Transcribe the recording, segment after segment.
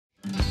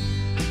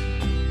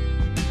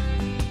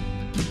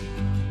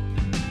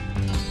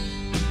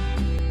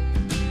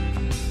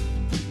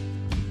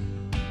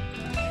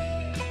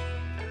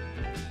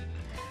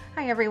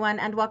everyone,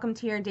 and welcome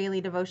to your daily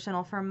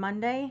devotional for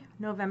Monday,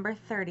 November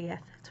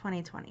 30th,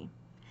 2020.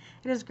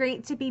 It is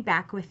great to be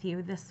back with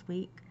you this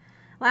week.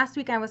 Last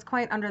week I was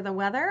quite under the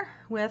weather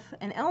with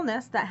an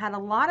illness that had a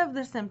lot of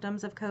the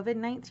symptoms of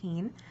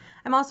COVID-19.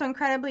 I'm also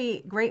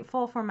incredibly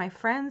grateful for my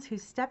friends who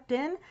stepped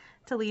in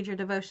to lead your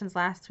devotions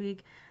last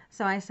week.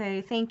 So I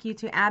say thank you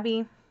to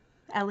Abby,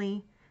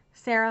 Ellie,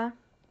 Sarah,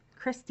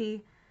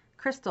 Christy,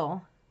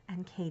 Crystal,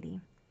 and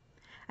Katie.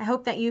 I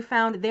hope that you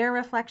found their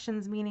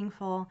reflections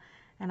meaningful,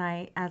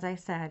 and as I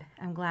said,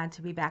 I'm glad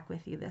to be back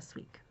with you this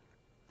week.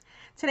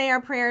 Today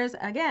our prayers,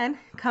 again,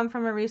 come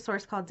from a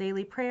resource called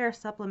Daily Prayer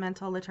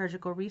Supplemental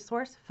Liturgical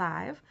Resource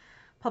 5,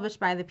 published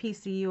by the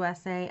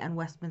PCUSA and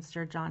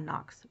Westminster John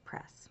Knox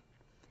Press.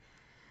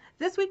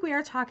 This week we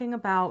are talking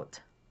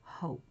about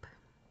hope.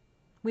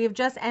 We have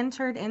just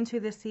entered into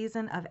the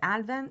season of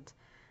Advent,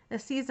 a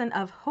season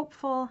of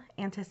hopeful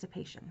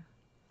anticipation.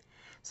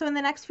 So in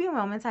the next few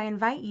moments, I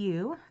invite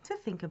you to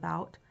think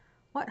about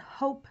what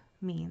hope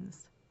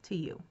means to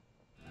you.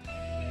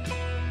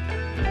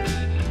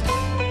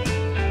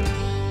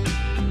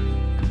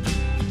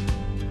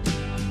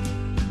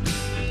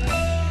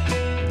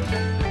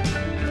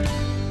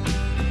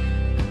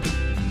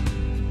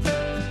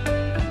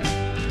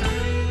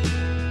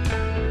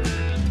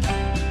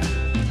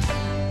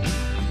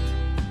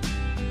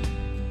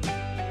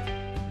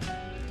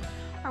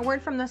 Our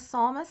word from the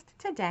psalmist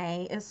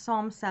today is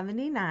Psalm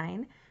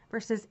 79,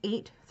 verses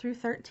 8 through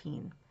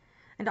 13.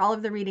 And all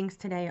of the readings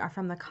today are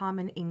from the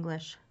Common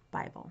English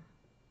Bible.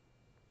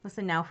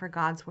 Listen now for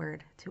God's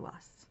word to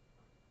us.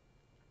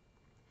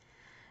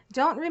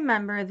 Don't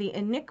remember the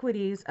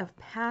iniquities of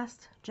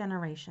past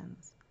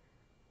generations.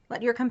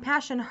 Let your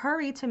compassion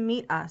hurry to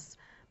meet us,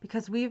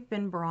 because we've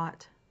been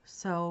brought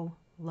so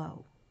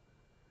low.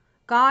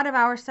 God of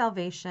our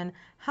salvation,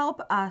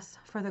 help us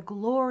for the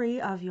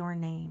glory of your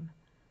name.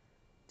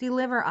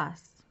 Deliver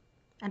us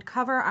and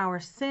cover our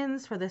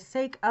sins for the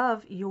sake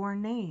of your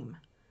name.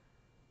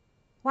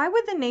 Why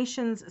would the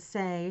nations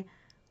say,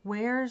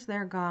 "Where's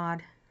their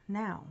God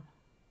now?"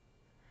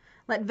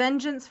 Let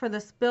vengeance for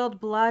the spilled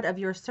blood of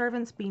your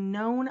servants be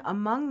known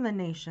among the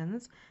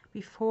nations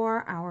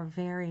before our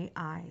very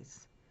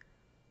eyes.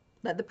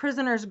 Let the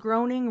prisoner's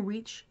groaning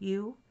reach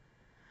you.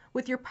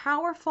 With your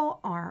powerful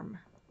arm,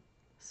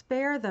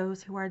 spare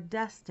those who are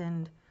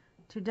destined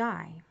to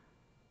die.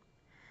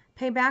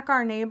 Pay back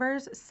our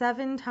neighbors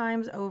 7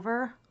 times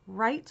over,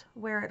 right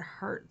where it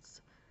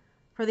hurts,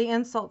 for the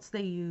insults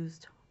they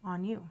used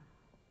on you.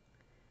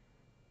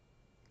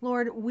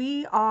 Lord,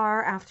 we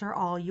are, after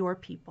all, your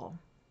people,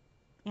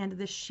 and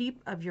the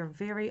sheep of your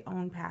very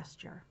own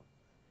pasture.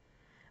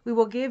 We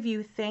will give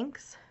you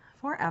thanks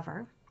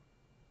forever.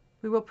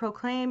 We will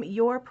proclaim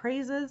your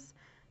praises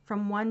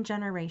from one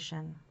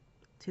generation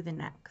to the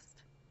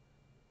next.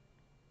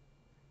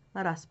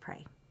 Let us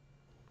pray.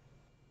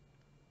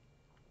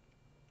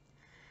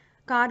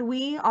 God,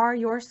 we are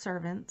your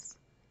servants,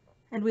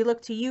 and we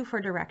look to you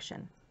for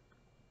direction.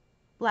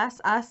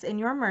 Bless us in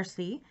your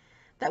mercy,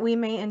 that we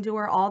may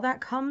endure all that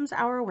comes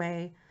our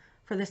way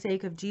for the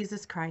sake of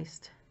Jesus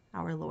Christ,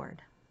 our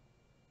Lord.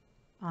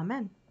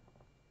 Amen.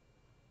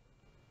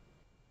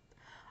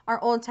 Our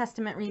Old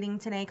Testament reading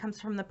today comes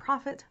from the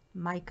prophet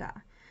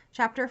Micah,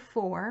 chapter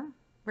 4,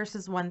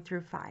 verses 1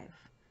 through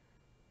 5.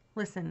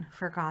 Listen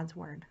for God's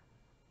word.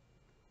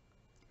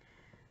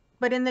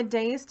 But in the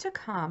days to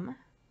come,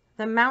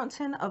 the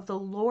mountain of the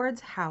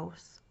Lord's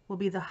house will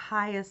be the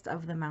highest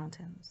of the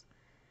mountains.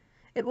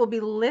 It will be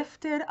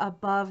lifted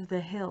above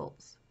the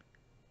hills.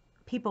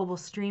 People will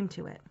stream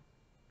to it.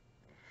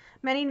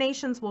 Many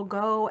nations will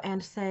go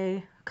and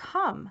say,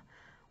 "Come,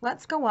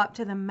 let's go up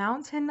to the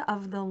mountain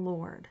of the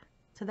Lord,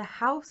 to the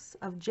house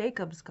of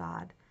Jacob's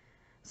God,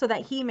 so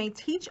that he may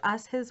teach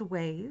us his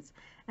ways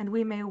and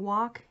we may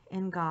walk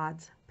in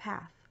God's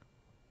path."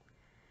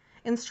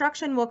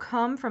 Instruction will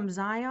come from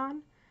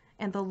Zion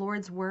and the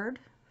Lord's word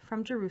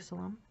from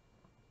Jerusalem.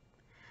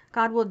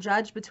 God will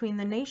judge between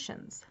the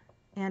nations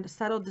and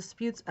settle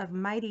disputes of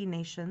mighty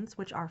nations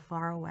which are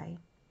far away.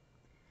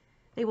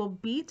 They will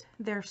beat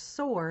their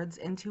swords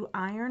into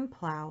iron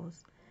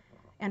plows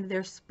and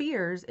their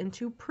spears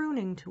into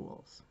pruning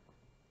tools.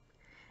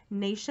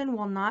 Nation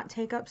will not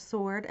take up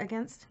sword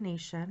against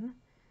nation.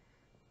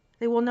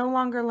 They will no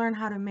longer learn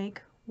how to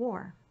make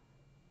war.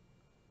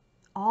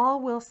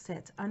 All will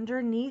sit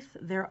underneath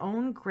their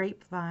own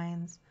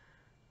grapevines,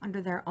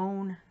 under their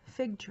own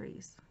fig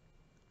trees.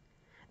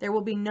 There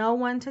will be no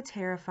one to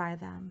terrify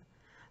them,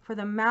 for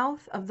the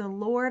mouth of the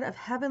Lord of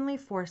heavenly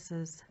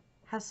forces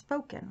has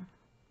spoken.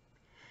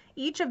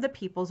 Each of the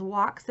peoples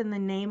walks in the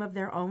name of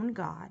their own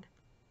God.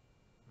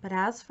 But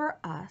as for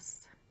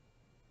us,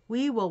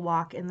 we will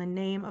walk in the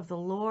name of the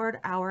Lord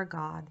our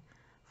God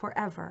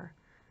forever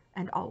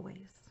and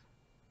always.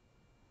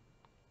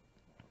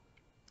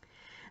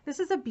 This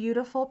is a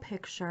beautiful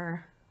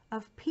picture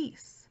of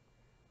peace.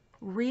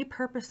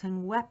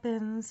 Repurposing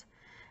weapons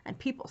and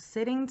people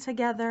sitting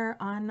together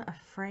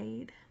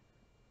unafraid.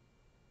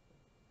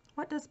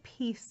 What does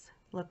peace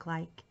look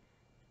like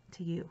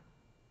to you?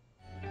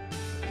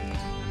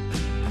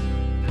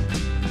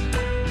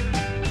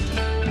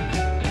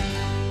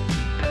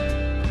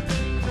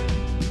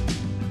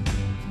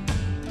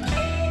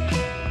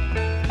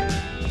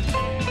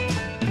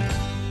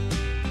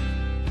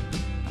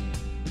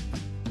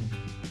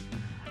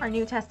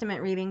 New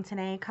Testament reading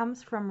today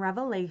comes from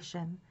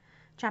Revelation,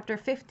 chapter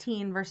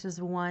 15, verses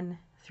 1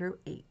 through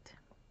 8.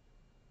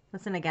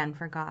 Listen again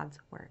for God's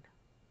word.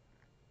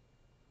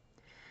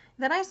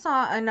 Then I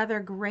saw another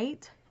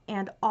great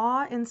and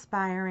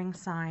awe-inspiring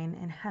sign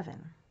in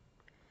heaven.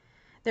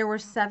 There were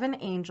 7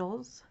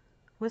 angels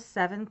with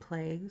 7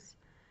 plagues,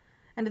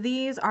 and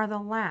these are the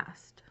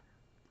last,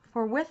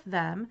 for with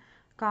them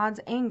God's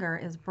anger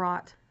is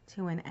brought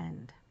to an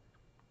end.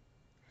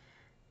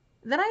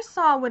 Then I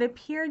saw what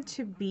appeared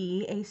to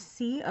be a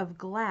sea of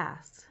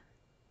glass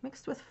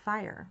mixed with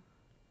fire.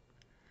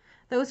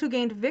 Those who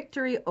gained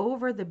victory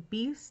over the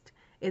beast,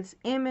 its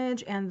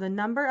image, and the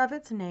number of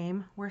its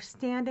name were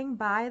standing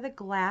by the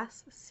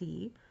glass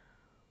sea,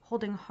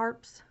 holding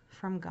harps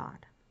from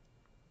God.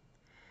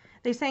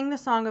 They sang the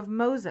song of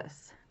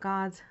Moses,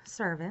 God's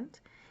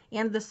servant,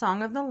 and the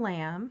song of the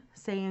Lamb,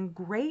 saying,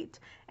 "Great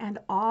and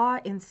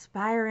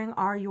awe-inspiring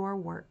are your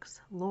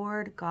works,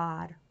 Lord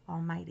God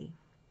Almighty.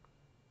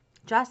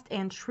 Just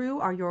and true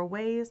are your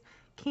ways,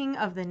 King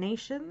of the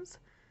nations.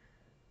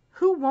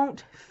 Who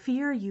won't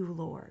fear you,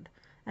 Lord,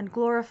 and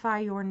glorify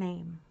your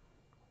name?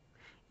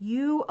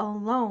 You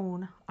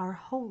alone are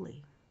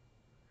holy.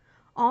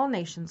 All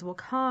nations will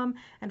come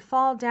and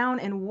fall down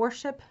and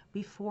worship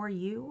before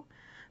you,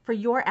 for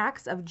your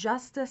acts of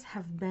justice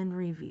have been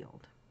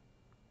revealed."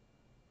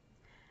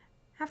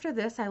 After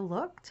this I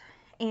looked,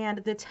 and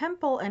the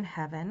temple in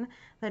heaven,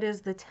 that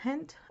is the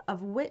tent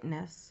of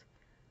witness,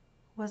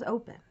 was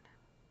opened.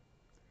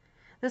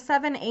 The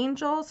 7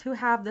 angels who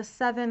have the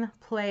 7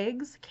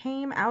 plagues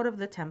came out of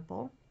the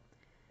temple.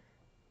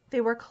 They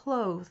were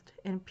clothed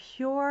in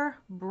pure,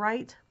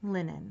 bright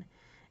linen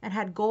and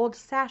had gold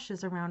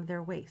sashes around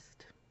their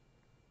waist.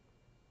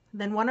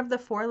 Then one of the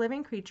 4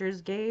 living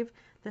creatures gave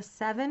the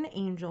 7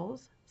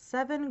 angels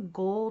 7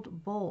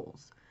 gold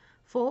bowls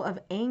full of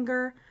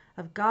anger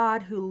of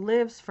God who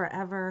lives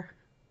forever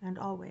and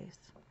always.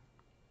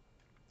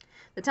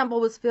 The temple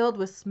was filled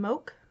with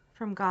smoke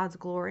from God's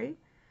glory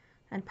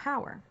and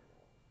power,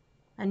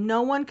 and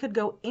no one could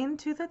go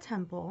into the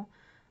temple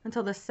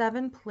until the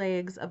 7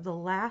 plagues of the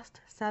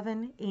last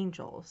 7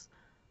 angels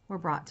were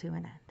brought to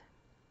an end.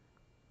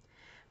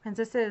 Friends,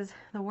 this is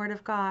the word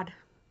of God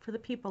for the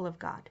people of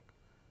God.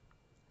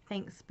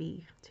 Thanks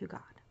be to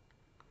God.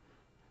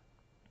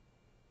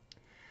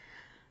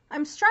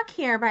 I'm struck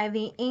here by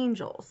the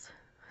angels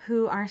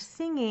who are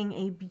singing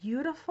a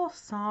beautiful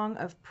song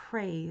of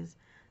praise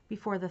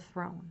before the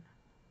throne.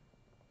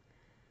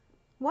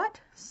 What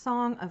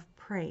song of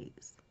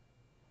praise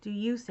do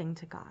you sing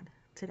to God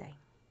today?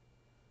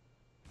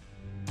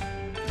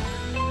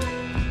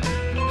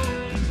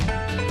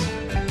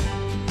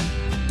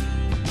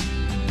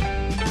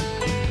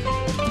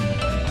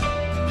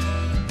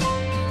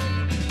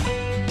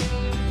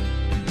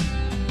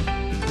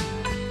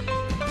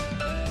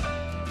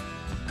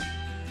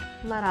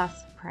 Let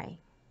us pray.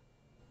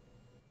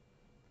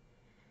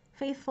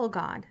 Faithful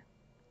God,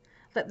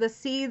 let the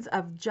seeds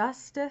of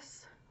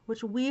justice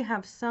which we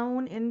have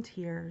sown in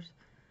tears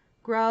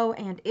grow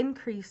and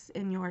increase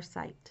in your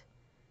sight.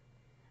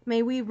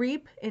 May we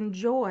reap in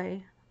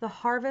joy the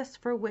harvest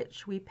for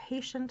which we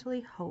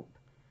patiently hope,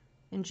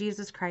 in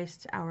Jesus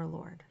Christ our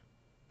Lord.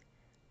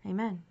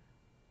 Amen.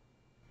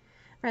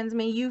 Friends,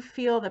 may you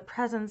feel the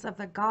presence of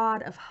the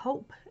God of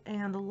hope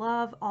and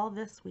love all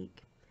this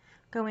week.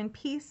 Go in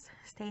peace,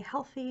 stay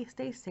healthy,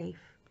 stay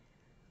safe.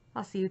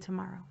 I'll see you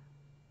tomorrow.